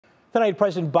Tonight,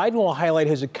 President Biden will highlight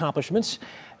his accomplishments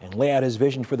and lay out his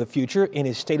vision for the future in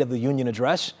his State of the Union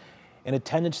address. In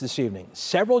attendance this evening,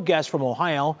 several guests from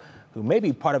Ohio who may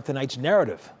be part of tonight's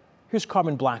narrative. Here's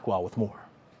Carmen Blackwell with more.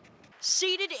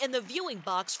 Seated in the viewing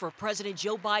box for President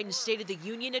Joe Biden's State of the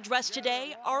Union address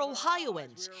today are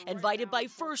Ohioans invited by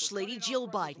First Lady Jill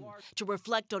Biden to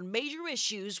reflect on major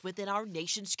issues within our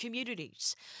nation's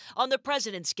communities. On the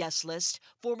president's guest list,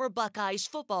 former Buckeyes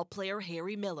football player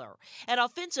Harry Miller, an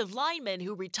offensive lineman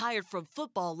who retired from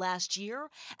football last year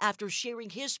after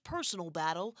sharing his personal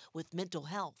battle with mental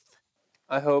health.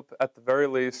 I hope at the very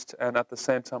least, and at the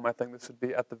same time I think this would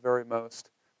be at the very most,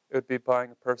 it would be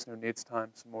buying a person who needs time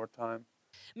some more time.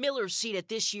 Miller's seat at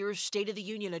this year's State of the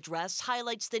Union address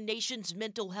highlights the nation's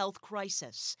mental health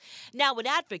crisis. Now an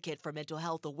advocate for mental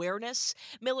health awareness,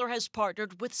 Miller has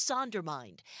partnered with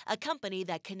Sondermind, a company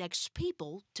that connects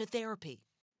people to therapy.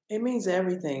 It means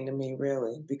everything to me,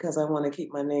 really, because I want to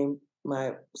keep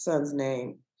my son's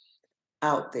name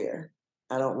out there.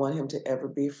 I don't want him to ever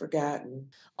be forgotten.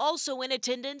 Also in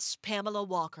attendance, Pamela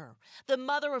Walker, the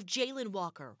mother of Jayland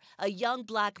Walker, a young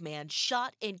black man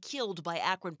shot and killed by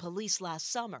Akron police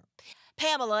last summer.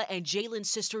 Pamela and Jayland's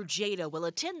sister Jada will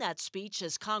attend that speech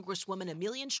as Congresswoman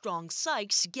Amelia Strong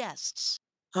Sykes guests.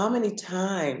 How many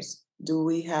times do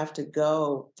we have to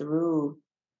go through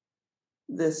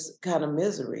this kind of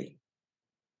misery?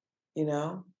 You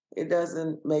know, it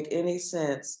doesn't make any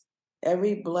sense.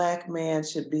 Every black man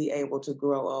should be able to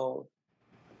grow old.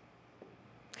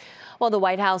 Well, the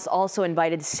White House also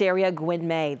invited Saria Gwen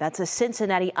May. That's a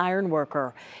Cincinnati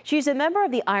ironworker. She's a member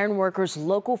of the Ironworkers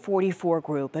Local 44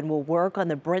 group and will work on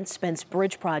the Brent Spence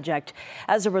Bridge project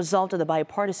as a result of the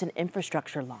bipartisan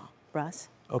infrastructure law. Russ?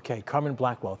 Okay, Carmen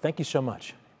Blackwell, thank you so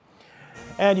much.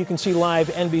 And you can see live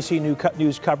NBC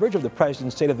News coverage of the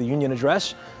President's State of the Union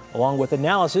address, along with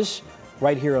analysis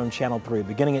right here on Channel 3,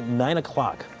 beginning at 9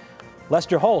 o'clock.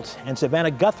 Lester Holt and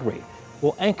Savannah Guthrie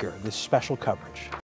will anchor this special coverage.